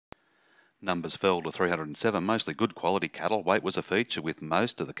Numbers fell to 307, mostly good quality cattle. Weight was a feature with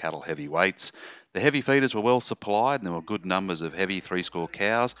most of the cattle heavy weights. The heavy feeders were well supplied and there were good numbers of heavy 3-score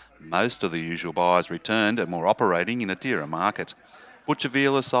cows. Most of the usual buyers returned and were operating in a dearer market. Butcher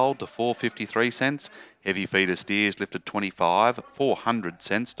vealers sold to 4.53 cents. Heavy feeder steers lifted 25, 400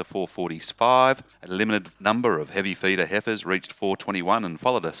 cents to 4.45. A limited number of heavy feeder heifers reached 4.21 and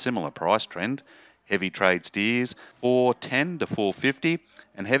followed a similar price trend. Heavy trade steers 4.10 to 4.50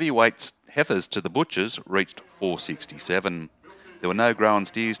 and heavyweight heifers to the butchers reached 4.67. There were no grown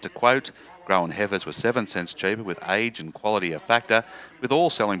steers to quote. Grown heifers were 7 cents cheaper with age and quality a factor, with all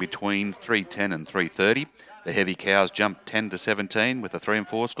selling between 3.10 and 3.30. The heavy cows jumped 10 to 17 with the 3 and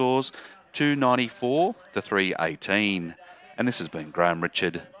 4 scores, 2.94 to 3.18. And this has been Graeme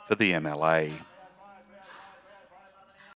Richards for the MLA.